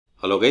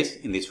Hello guys,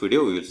 in this video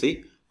we will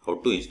see how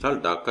to install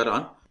Docker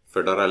on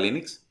Fedora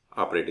Linux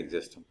operating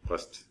system.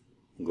 First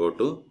go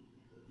to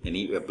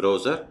any web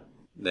browser,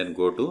 then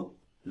go to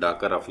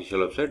Docker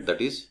official website,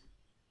 that is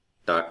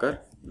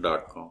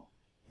docker.com.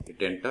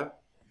 Hit enter,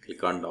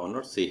 click on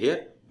download. See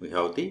here we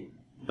have the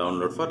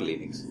download for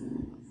Linux,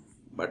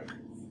 but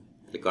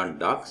click on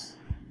docs,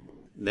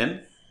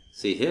 then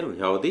see here we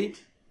have the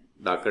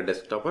Docker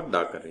desktop or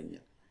Docker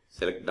engine.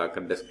 Select Docker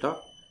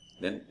desktop,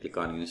 then click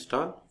on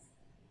install,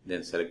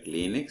 then select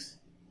Linux,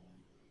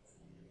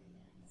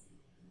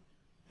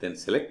 then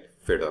select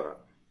Fedora.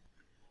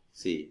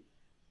 See,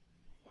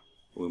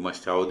 we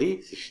must have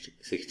the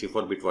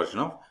 64-bit version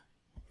of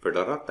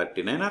Fedora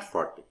 39 or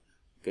 40.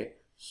 Okay,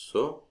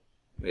 so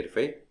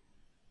verify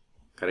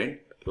current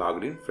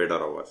logged in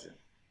Fedora version.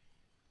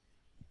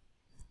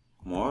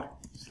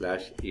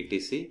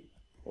 more/etc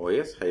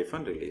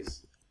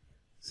os-release.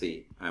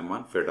 See, I am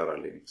on Fedora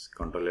Linux.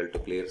 Ctrl L to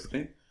clear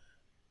screen.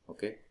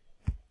 Okay.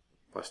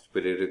 First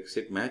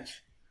prerequisite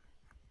match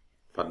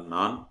for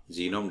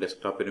non-GNOME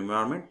desktop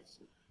environment,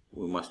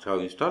 we must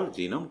have installed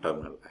GNOME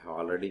terminal. I have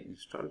already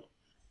installed.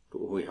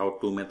 We have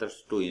two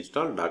methods to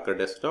install Docker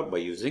desktop: by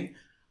using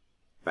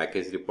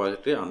package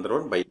repository,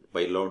 another one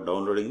by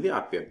downloading the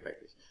RPM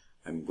package.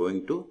 I am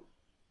going to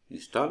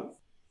install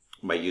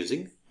by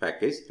using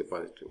package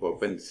repository.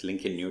 Open this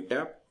link in new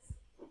tab.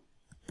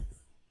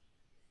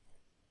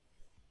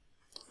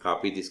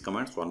 Copy these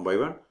commands one by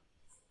one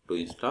to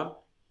install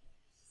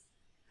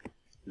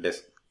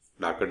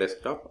Docker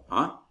desktop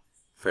on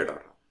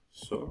Fedora.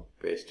 So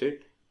paste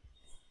it,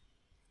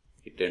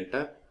 hit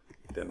enter,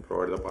 then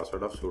provide the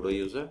password of sudo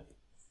user.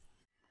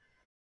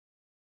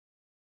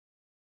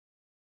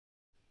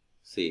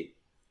 See,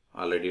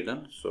 already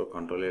done. So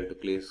Ctrl L to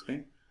clear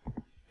screen,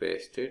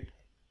 paste it,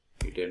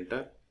 hit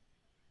enter.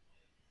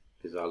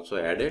 It is also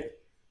added,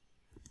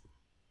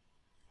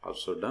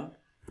 also done.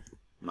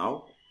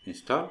 Now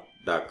install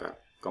Docker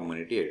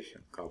Community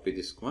Edition. Copy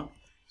this one.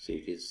 See,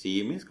 it is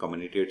CE means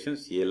Community Edition,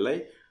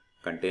 CLI,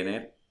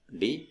 Container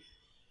D,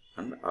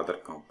 and other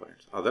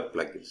components, other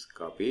plugins.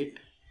 Copy it,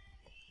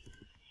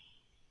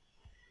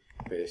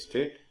 paste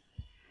it,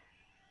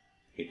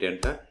 hit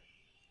enter.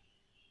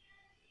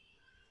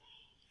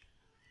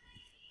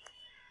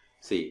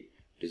 See,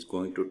 it is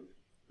going to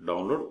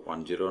download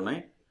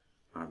 109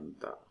 and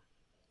the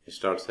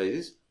install size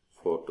is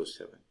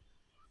 427.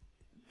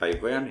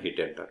 Type Y and hit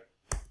enter.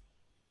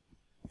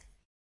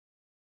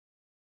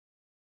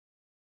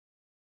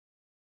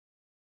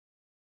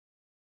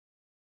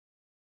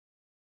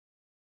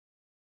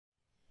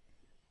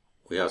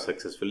 We have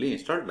successfully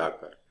installed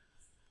Docker.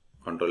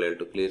 Ctrl L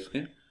to clear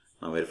screen.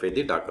 Now verify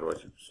the Docker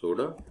version.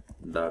 Sudo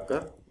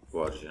Docker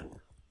version.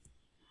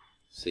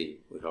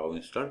 See, we have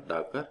installed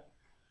Docker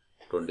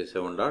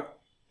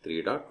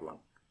 27.3.1.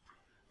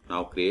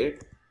 Now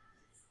create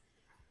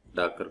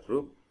Docker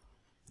group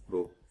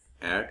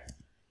add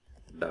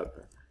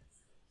Docker.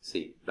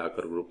 See,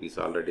 Docker group is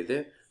already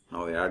there.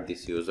 Now add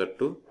this user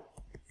to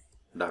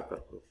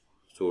Docker group.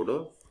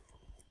 Sudo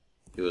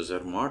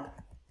user mod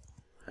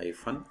 -a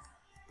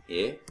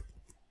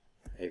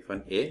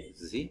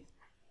 -az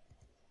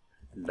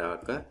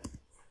Docker.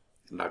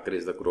 Docker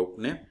is the group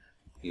name,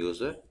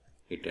 user,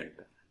 hit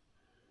enter.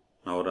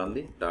 Now run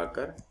the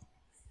Docker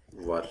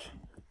version.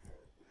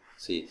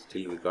 See,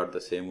 still we got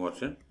the same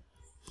version.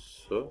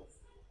 So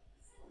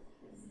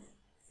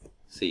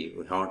see,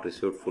 we haven't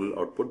received full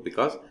output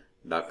because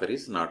Docker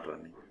is not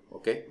running.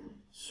 Okay,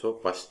 so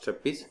first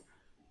step is,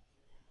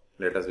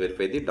 let us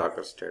verify the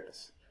Docker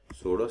status.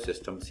 Sudo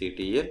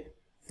systemctl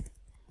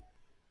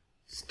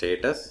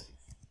status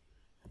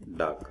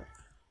Docker.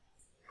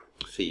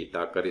 See,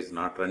 Docker is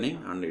not running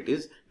and it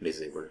is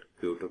disabled.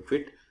 Q to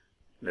quit.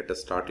 Let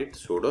us start it.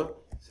 Sudo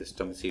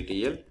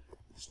systemctl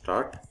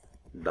start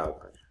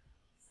Docker.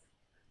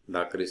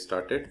 Docker is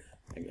started.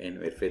 Again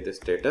verify the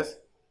status.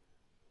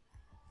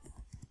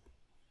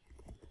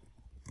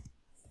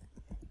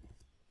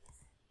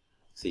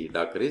 See,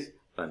 Docker is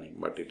running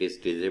but it is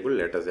disabled.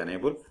 Let us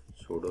enable.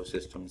 Sudo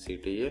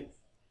systemctl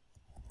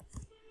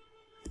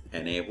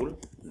enable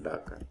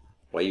Docker.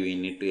 Why we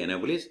need to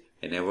enable is,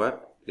 whenever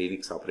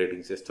Linux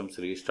operating systems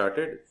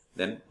restarted,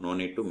 then no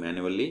need to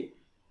manually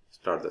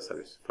start the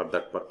service. For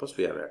that purpose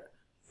we are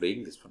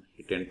doing this one.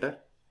 Hit enter.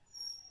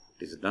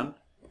 It is done.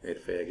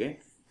 Verify again.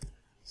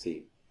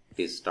 See, it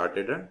is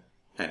started and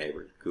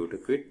enabled. Q to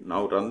quit.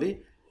 Now run the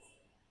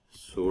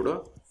sudo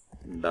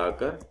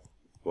Docker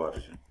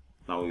version.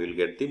 Now you will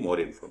get the more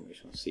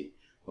information. See,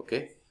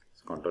 okay.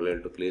 Ctrl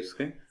L to clear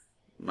screen.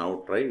 Now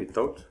try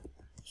without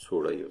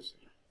sudo user.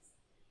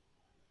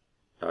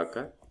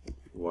 Docker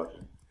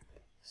version.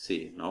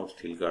 See, now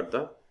still got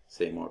the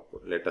same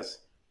output. Let us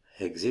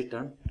exit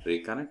and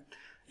reconnect.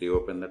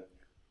 Reopen the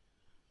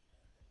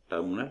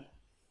terminal.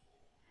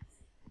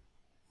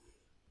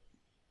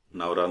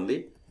 Now run the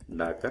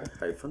Docker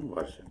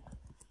 -version.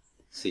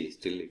 See,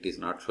 still it is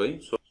not showing.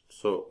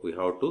 So we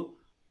have to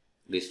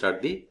restart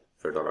the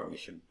Fedora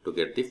machine to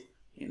get the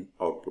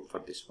output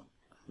for this one.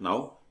 Now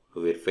to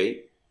verify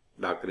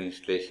Docker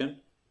installation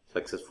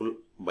successful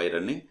by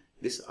running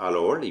this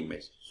hello world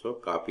image. So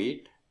copy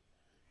it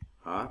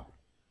or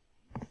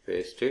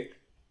paste it,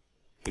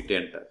 hit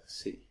enter.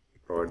 See,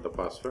 provide the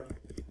password.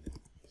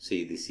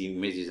 See, this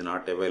image is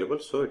not available,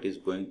 so it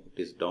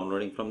is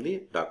downloading from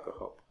the Docker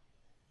Hub.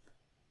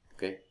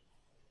 Okay.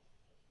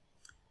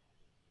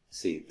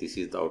 See, this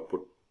is the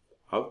output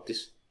of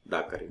this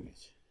Docker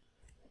image.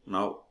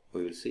 Now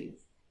we will see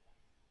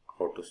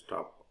how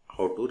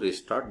to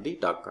restart the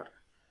Docker.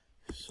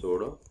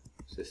 Sudo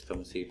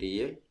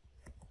systemctl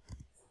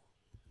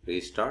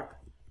restart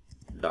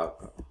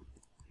Docker.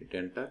 Hit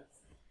enter.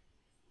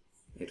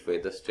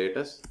 Verify the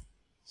status.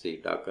 See,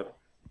 Docker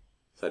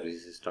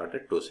service is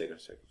started 2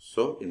 seconds ago.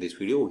 So in this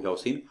video we have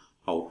seen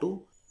how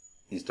to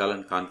install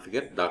and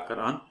configure Docker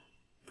on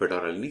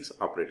Fedora Linux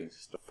operating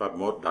system. For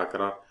more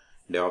Docker or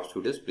DevOps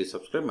videos, please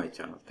subscribe my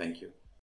channel. Thank you.